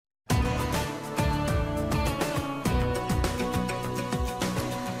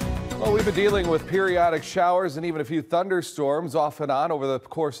Well, we've been dealing with periodic showers and even a few thunderstorms off and on over the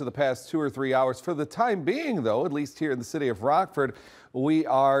course of the past 2 or 3 hours. For the time being, though, at least here in the city of Rockford, we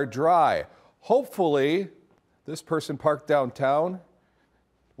are dry. Hopefully, this person parked downtown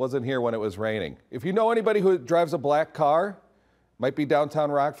wasn't here when it was raining. If you know anybody who drives a black car, might be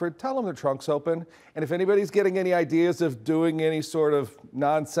downtown Rockford, tell them their trunk's open. And if anybody's getting any ideas of doing any sort of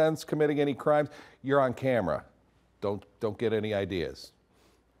nonsense, committing any crimes, you're on camera. Don't get any ideas.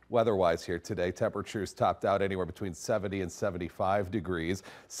 Weather-wise here today, temperatures topped out anywhere between 70 and 75 degrees.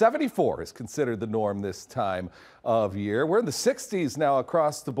 74 is considered the norm this time of year. We're in the 60s now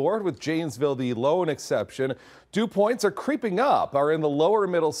across the board, with Janesville the lone exception. Dew points are creeping up, are in the lower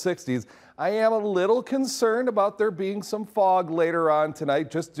middle 60s. I am a little concerned about there being some fog later on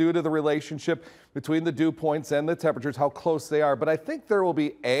tonight, just due to the relationship between the dew points and the temperatures, how close they are. But I think there will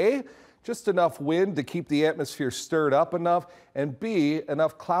be just enough wind to keep the atmosphere stirred up enough, and B,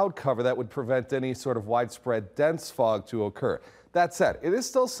 enough cloud cover that would prevent any sort of widespread dense fog to occur. That said, it is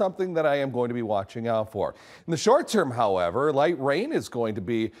still something that I am going to be watching out for. In the short term, however, light rain is going to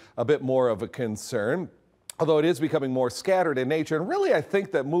be a bit more of a concern, although it is becoming more scattered in nature. And really, I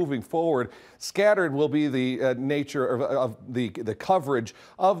think that moving forward, scattered will be the nature of the coverage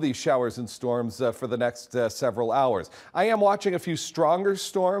of these showers and storms for the next several hours. I am watching a few stronger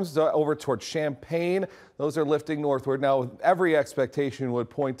storms over towards Champaign. Those are lifting northward. Now, every expectation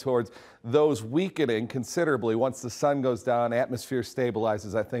would point towards those weakening considerably. Once the sun goes down, atmosphere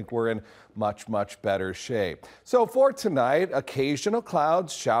stabilizes, I think we're in much, much better shape. So for tonight, occasional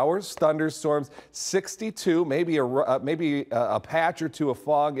clouds, showers, thunderstorms, 62, maybe a patch or two of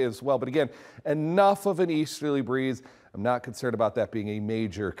fog as well. But again, enough of an easterly breeze. I'm not concerned about that being a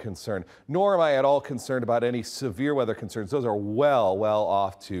major concern, nor am I at all concerned about any severe weather concerns. Those are well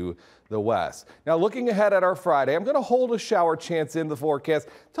off to the west. Now, looking ahead at our Friday, I'm going to hold a shower chance in the forecast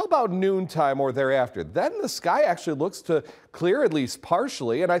till about noontime or thereafter. Then the sky actually looks to clear, at least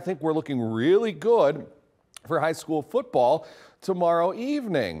partially, and I think we're looking really good for high school football tomorrow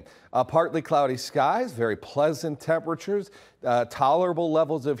evening. Partly cloudy skies, very pleasant temperatures, tolerable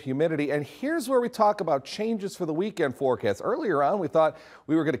levels of humidity. And here's where we talk about changes for the weekend forecast. Earlier on, we thought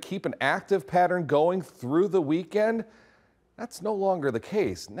we were going to keep an active pattern going through the weekend. That's no longer the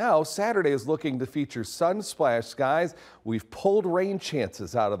case. Now, Saturday is looking to feature sun-splashed skies. We've pulled rain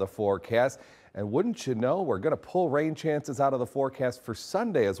chances out of the forecast. And wouldn't you know, we're going to pull rain chances out of the forecast for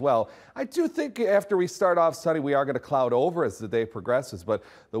Sunday as well. I do think after we start off sunny, we are going to cloud over as the day progresses, but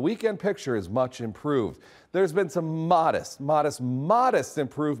the weekend picture is much improved. There's been some modest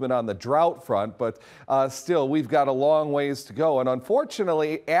improvement on the drought front, but still, we've got a long ways to go. And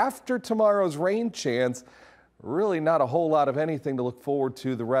unfortunately, after tomorrow's rain chance, really not a whole lot of anything to look forward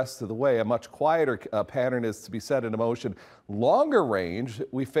to the rest of the way. A much quieter pattern is to be set into motion. Longer range,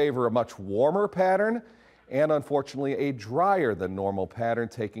 we favor a much warmer pattern and unfortunately a drier than normal pattern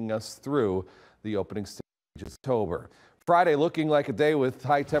taking us through the opening stages of October. Friday looking like a day with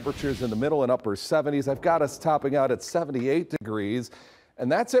high temperatures in the middle and upper 70s. I've got us topping out at 78 degrees.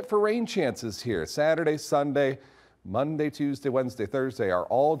 And that's it for rain chances here. Saturday, Sunday, Monday, Tuesday, Wednesday, Thursday are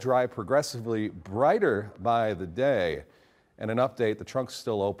all dry, progressively brighter by the day. And an update, the trunk's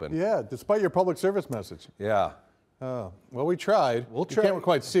still open. Yeah, despite your public service message. Yeah. Oh, well, we tried. You can't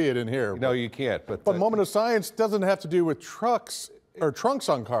quite see it in here. No, you can't. But Moment of Science doesn't have to do with trucks or trunks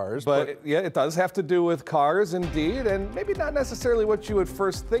on cars. But yeah, it does have to do with cars indeed, and maybe not necessarily what you would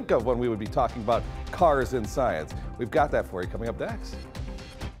first think of when we would be talking about cars in science. We've got that for you coming up next.